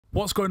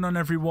What's going on,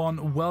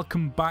 everyone?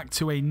 Welcome back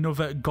to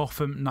another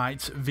Gotham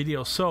Knights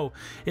video. So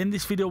in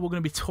this video we're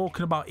going to be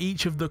talking about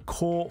each of the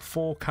core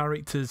 4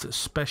 characters'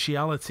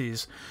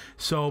 specialities.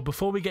 So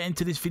before we get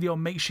into this video,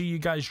 make sure you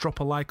guys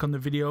drop a like on the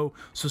video,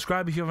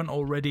 subscribe if you haven't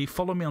already,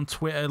 follow me on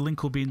Twitter,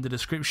 link will be in the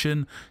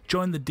description,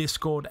 join the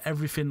Discord,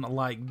 everything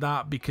like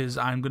that, because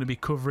I'm going to be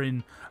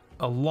covering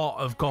a lot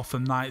of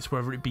Gotham Knights,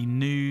 whether it be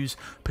news,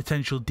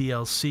 potential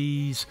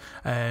DLCs,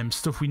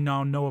 stuff we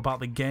now know about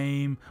the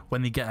game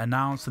when they get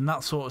announced, and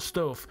that sort of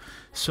stuff.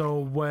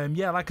 So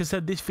yeah, like I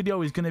said, this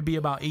video is going to be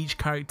about each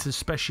character's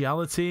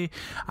speciality,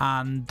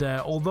 and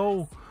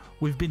although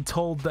we've been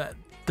told that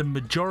the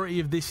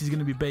majority of this is going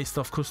to be based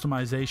off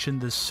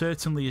customization, there's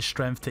certainly a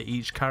strength to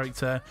each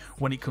character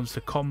when it comes to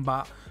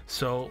combat.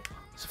 So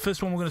the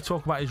first one we're going to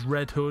talk about is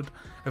Red Hood.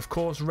 Of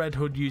course, Red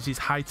Hood uses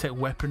high-tech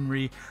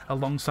weaponry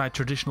alongside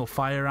traditional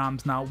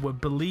firearms. Now, we're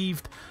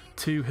believed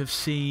to have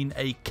seen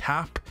a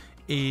cap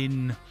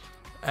in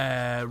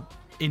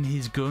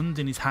his guns,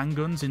 in his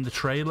handguns, in the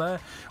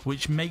trailer,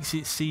 which makes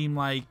it seem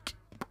like,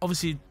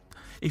 obviously,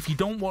 if you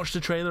don't watch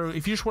the trailer,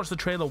 if you just watch the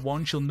trailer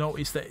once, you'll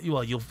notice that,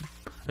 well, you'll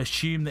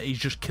assume that he's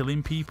just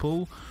killing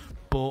people.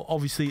 But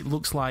obviously it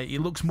looks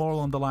more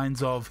along the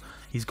lines of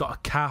he's got a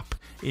cap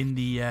in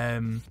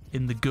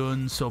the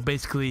gun, so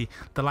basically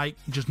they're like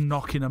just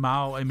knocking him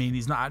out. I mean,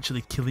 he's not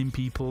actually killing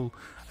people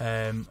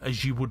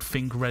as you would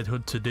think Red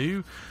Hood to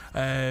do.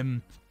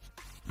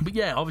 But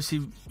yeah,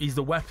 obviously he's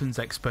the weapons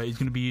expert. He's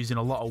going to be using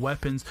a lot of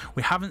weapons.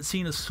 We haven't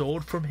seen a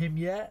sword from him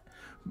yet,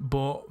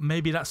 but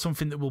maybe that's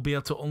something that we'll be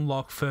able to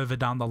unlock further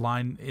down the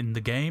line in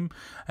the game.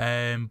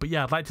 But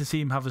yeah, I'd like to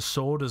see him have a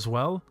sword as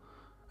well.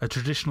 A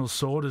traditional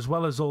sword, as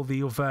well as all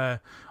the other,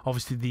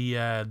 obviously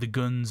the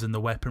guns and the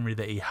weaponry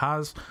that he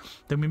has.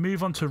 Then we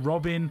move on to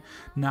Robin.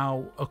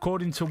 Now,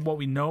 according to what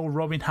we know,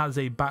 Robin has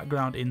a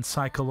background in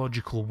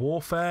psychological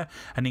warfare,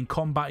 and in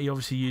combat he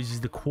obviously uses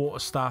the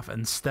quarterstaff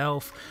and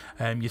stealth.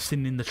 You've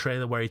seen in the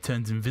trailer where he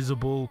turns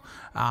invisible,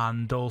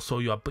 and also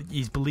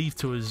he's believed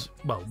to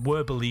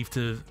were believed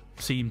to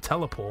see him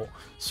teleport.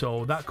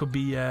 So that could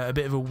be a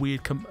bit of a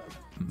weird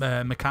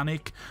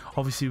mechanic.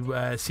 Obviously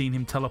seeing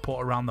him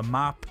teleport around the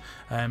map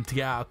to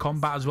get out of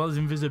combat, as well as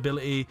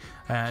invisibility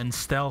and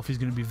stealth, is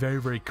going to be very,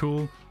 very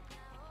cool,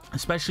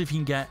 especially if you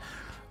can get,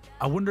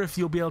 I wonder if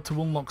you'll be able to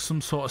unlock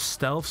some sort of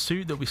stealth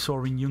suit that we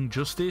saw in Young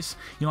Justice,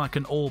 you know, like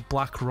an all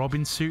black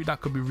Robin suit.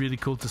 That could be really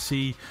cool to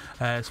see,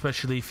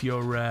 especially if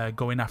you're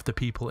going after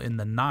people in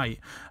the night.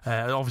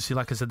 Obviously,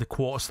 like I said, the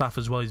quarterstaff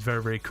as well is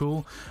very, very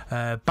cool.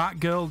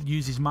 Batgirl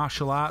uses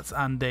martial arts,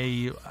 and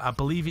I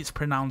believe it's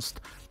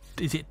pronounced,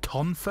 is it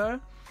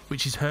tonfa,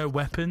 which is her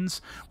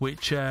weapons,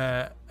 which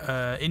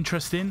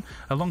interesting,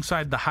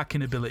 alongside the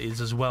hacking abilities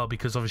as well,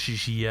 because obviously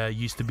she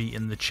used to be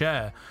in the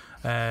chair,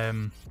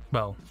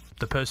 well,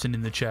 the person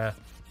in the chair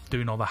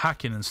doing all the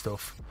hacking and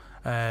stuff.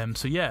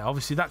 So yeah,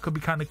 obviously that could be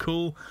kind of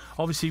cool.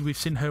 Obviously we've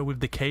seen her with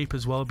the cape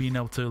as well, being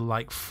able to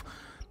like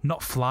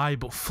not fly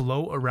but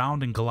float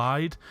around and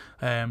glide.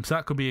 So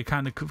that could be a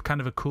kind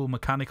of a cool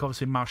mechanic.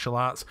 Obviously martial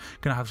arts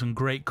gonna have some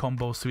great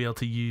combos to be able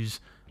to use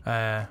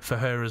for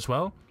her as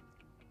well.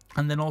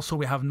 And then also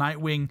we have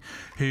Nightwing,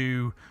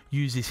 who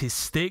uses his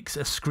sticks,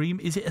 is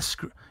it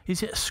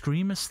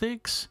escrima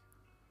sticks?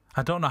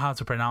 I don't know how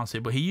to pronounce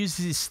it, but he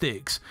uses his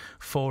sticks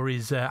for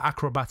his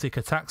acrobatic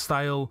attack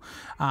style.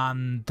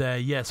 And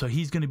yeah, so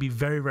he's going to be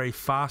very, very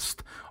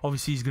fast.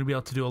 Obviously he's going to be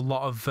able to do a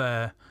lot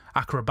of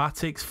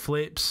acrobatics,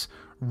 flips,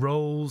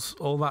 rolls,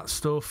 all that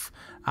stuff,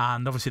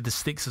 and obviously the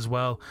sticks as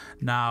well.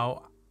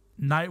 Now,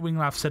 Nightwing,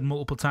 I've said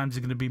multiple times, is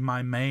going to be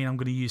my main. I'm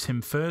going to use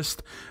him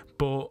first,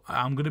 but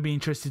I'm going to be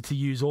interested to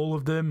use all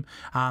of them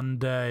and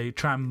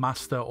try and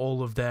master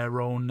all of their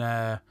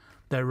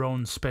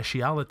own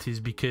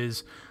specialities,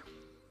 because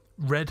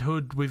Red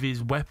Hood with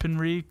his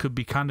weaponry could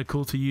be kind of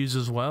cool to use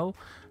as well.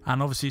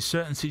 And obviously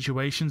certain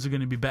situations are going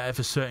to be better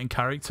for certain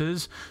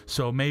characters,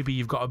 so maybe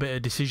you've got a bit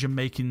of decision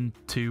making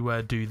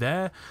to do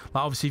there.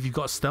 Like obviously if you've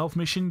got a stealth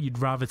mission, you'd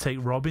rather take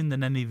Robin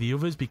than any of the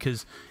others,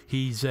 because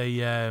he's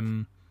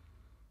the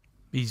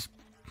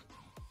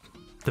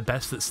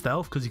best at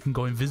stealth, because he can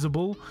go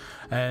invisible.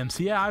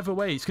 So yeah, either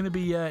way, it's going to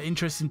be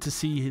interesting to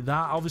see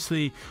that.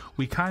 Obviously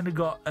we kind of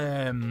got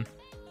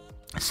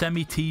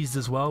semi-teased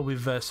as well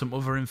with some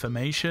other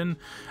information,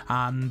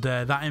 and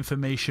that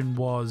information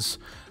was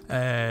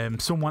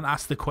someone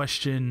asked the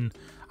question,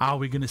 are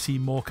we going to see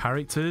more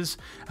characters?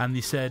 And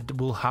they said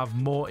we'll have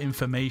more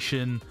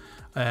information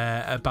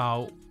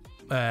about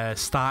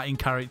starting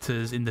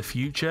characters in the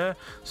future,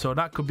 so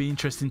that could be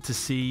interesting to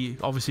see.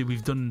 Obviously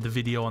we've done the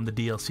video on the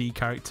DLC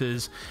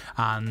characters,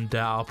 and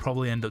I'll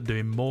probably end up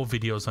doing more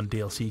videos on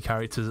DLC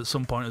characters at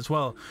some point as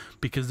well,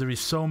 because there is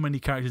so many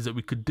characters that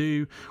we could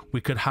do.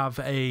 We could have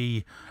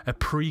a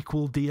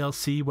prequel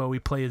DLC where we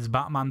play as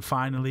Batman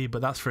finally,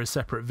 but that's for a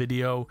separate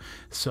video.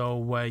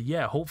 So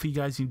yeah, hopefully you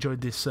guys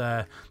enjoyed this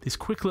this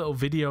quick little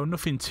video.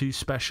 Nothing too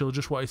special,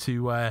 just wanted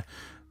to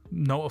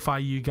notify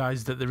you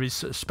guys that there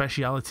is a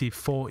speciality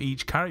for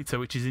each character,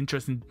 which is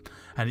interesting,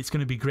 and it's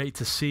going to be great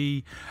to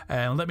see.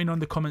 Let me know in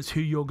the comments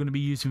who you're going to be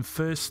using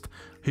first,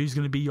 who's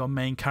going to be your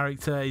main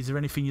character. Is there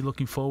anything you're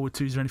looking forward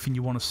to? Is there anything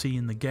you want to see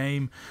in the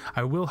game?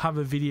 I will have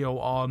a video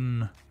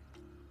on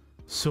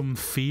some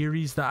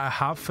theories that I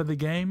have for the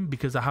game,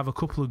 because I have a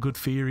couple of good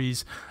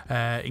theories,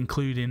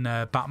 including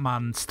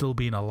Batman still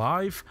being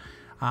alive,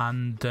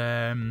 and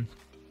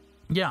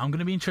yeah, I'm going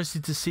to be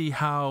interested to see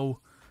how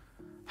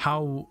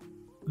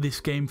this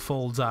game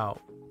folds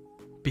out,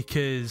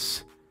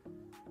 because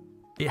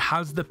it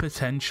has the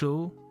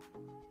potential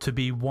to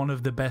be one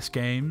of the best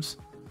games,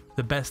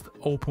 the best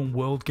open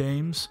world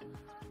games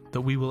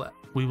that we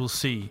will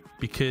see,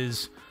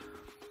 because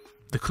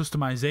the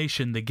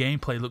customization, the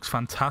gameplay looks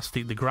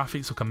fantastic, the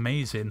graphics look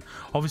amazing.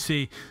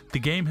 Obviously the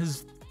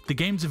game's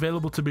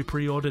available to be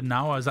pre-ordered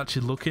now. I was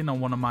actually looking on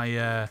one of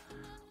my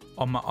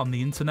on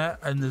the internet,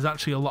 and there's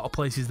actually a lot of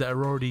places that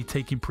are already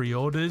taking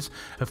pre-orders.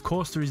 Of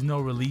course, there is no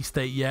release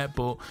date yet,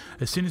 but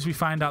as soon as we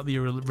find out the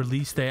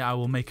release date, I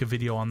will make a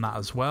video on that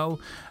as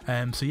well.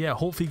 So yeah,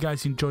 hopefully you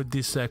guys enjoyed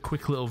this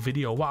quick little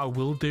video. What I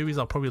will do is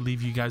I'll probably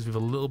leave you guys with a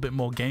little bit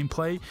more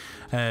gameplay,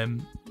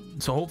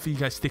 so hopefully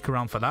you guys stick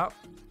around for that.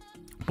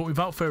 But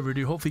without further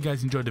ado, hopefully you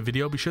guys enjoyed the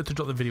video. Be sure to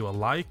drop the video a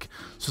like,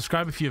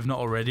 subscribe if you have not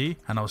already,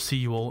 and I'll see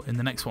you all in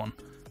the next one.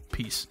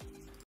 Peace.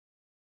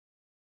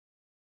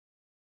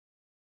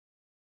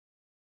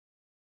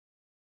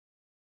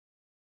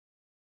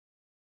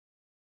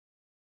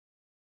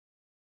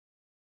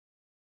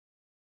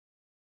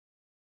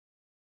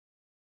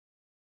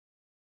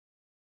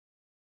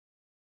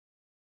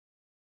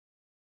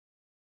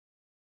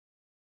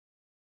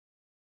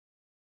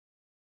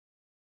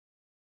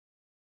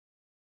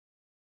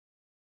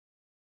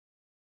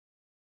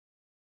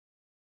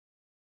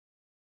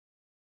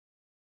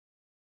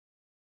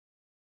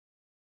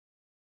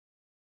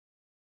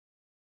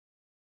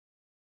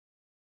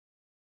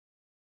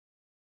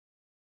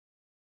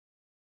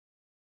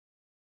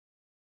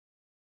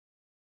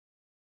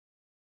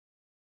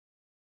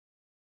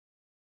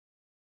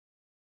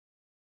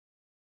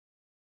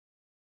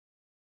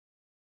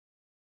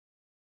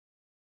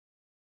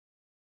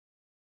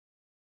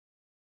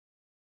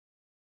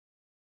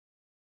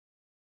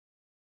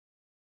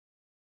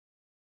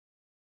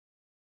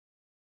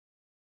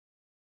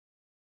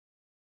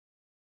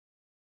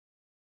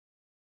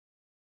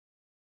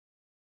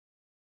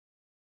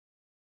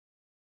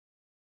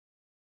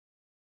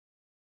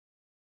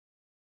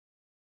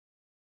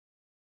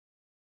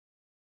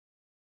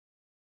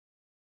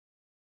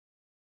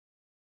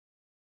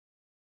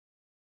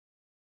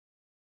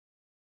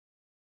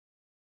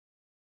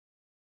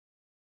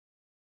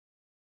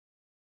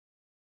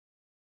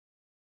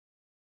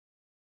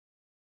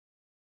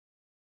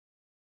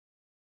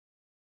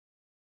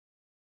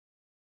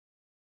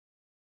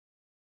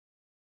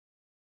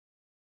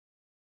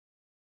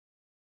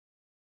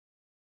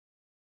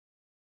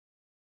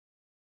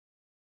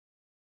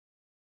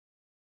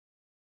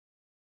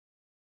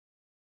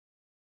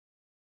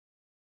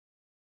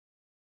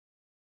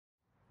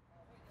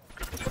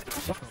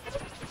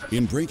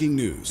 In breaking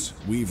news,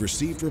 we've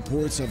received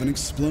reports of an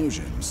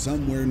explosion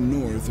somewhere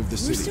north of the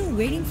city. We're still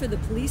waiting for the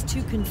police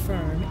to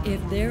confirm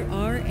if there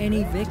are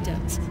any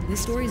victims.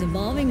 This story is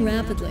evolving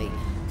rapidly.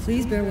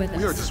 Please bear with us.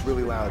 We heard this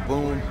really loud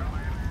boom.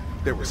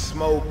 There was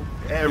smoke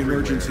everywhere.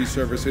 Emergency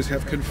services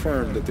have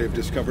confirmed that they've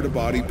discovered a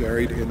body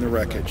buried in the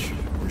wreckage.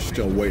 We're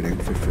still waiting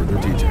for further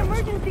details.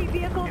 Emergency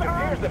vehicles are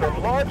on. It appears that a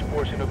large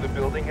portion of the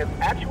building has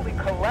actually In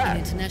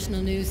collapsed.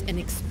 international news, an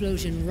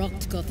explosion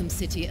rocked Gotham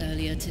City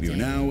earlier today. We are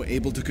now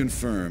able to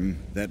confirm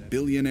that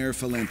billionaire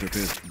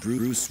philanthropist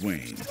Bruce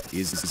Wayne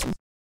is...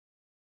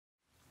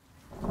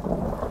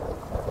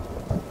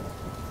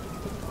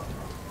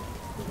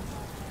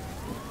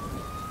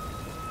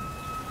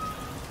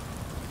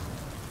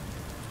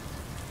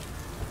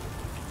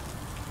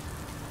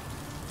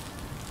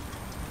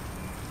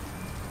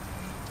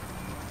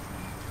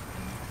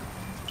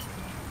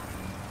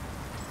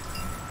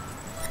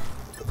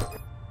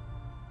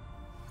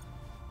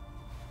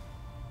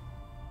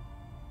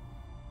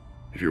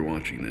 If you're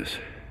watching this,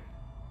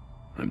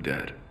 I'm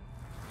dead.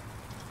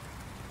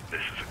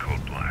 This is a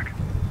code black.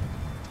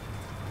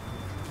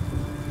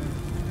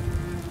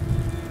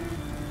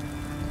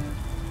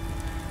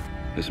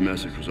 This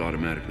message was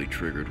automatically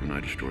triggered when I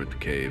destroyed the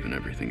cave and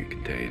everything it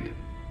contained.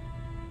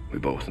 We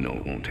both know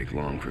it won't take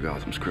long for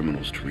Gotham's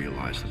criminals to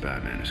realize the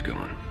Batman is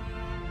gone.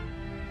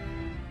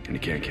 And you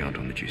can't count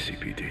on the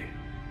GCPD.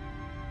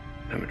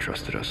 Haven't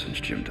trusted us since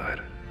Jim died.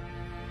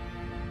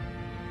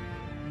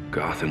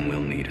 Gotham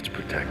will need its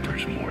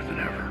protectors more than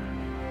ever.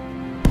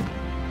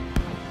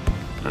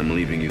 I'm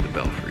leaving you the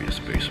Belfry as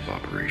base of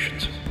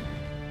operations.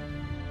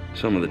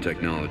 Some of the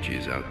technology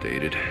is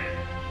outdated,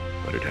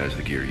 but it has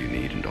the gear you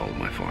need and all of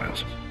my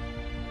files.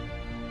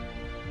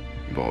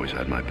 You've always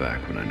had my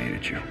back when I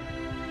needed you.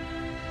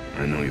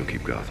 I know you'll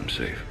keep Gotham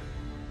safe.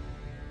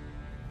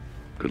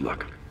 Good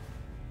luck.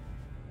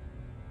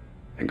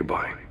 And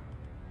goodbye.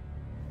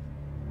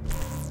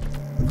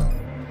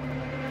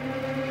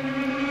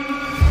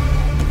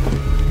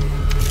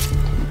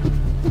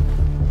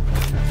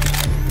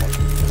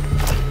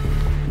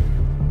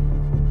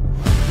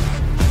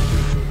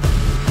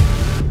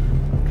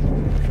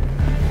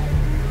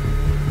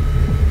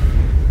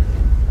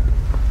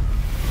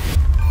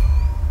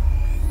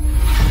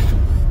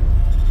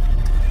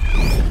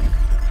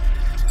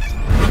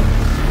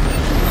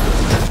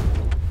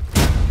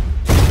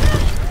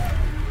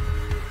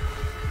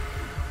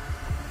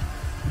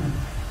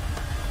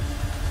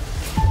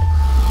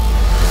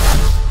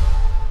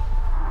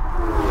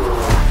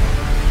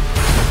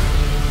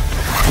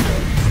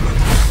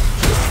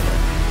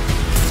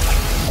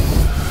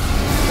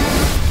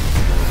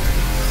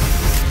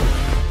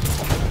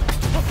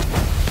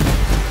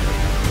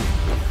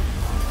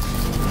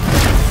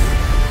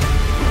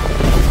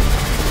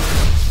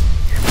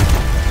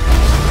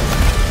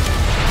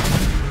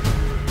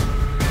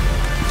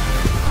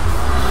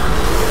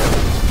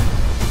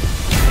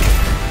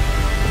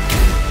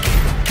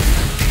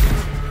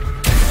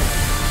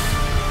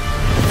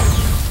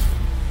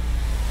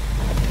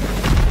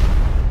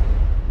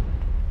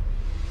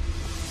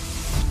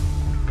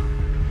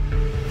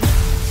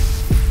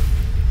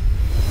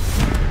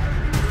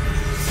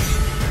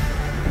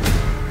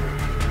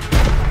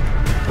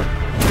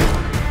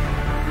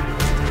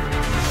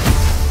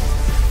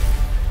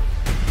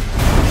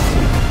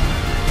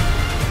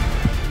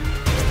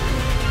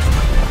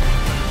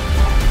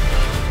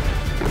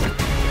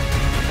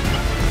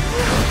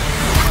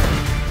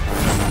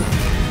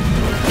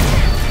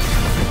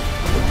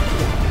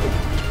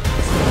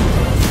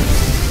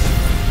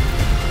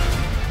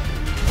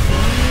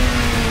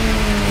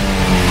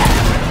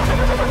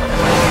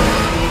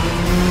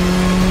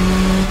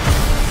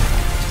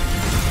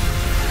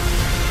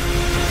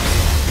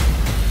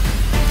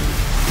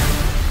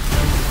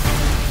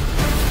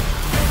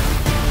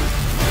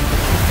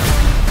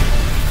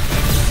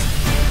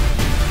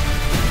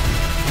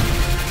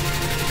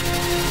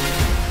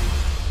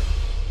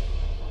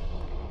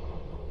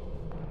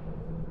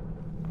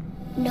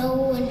 No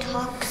one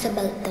talks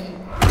about them.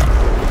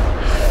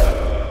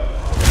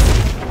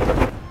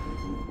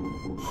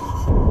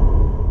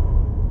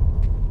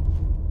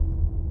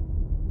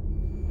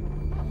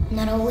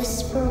 Not a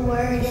whisper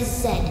word is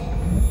said.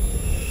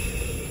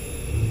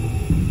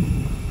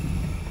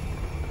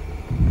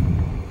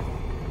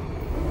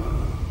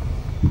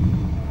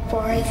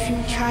 For if you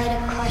try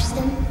to crush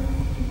them,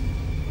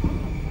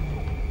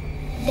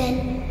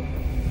 then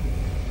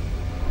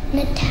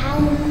the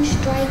town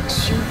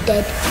strikes you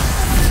dead.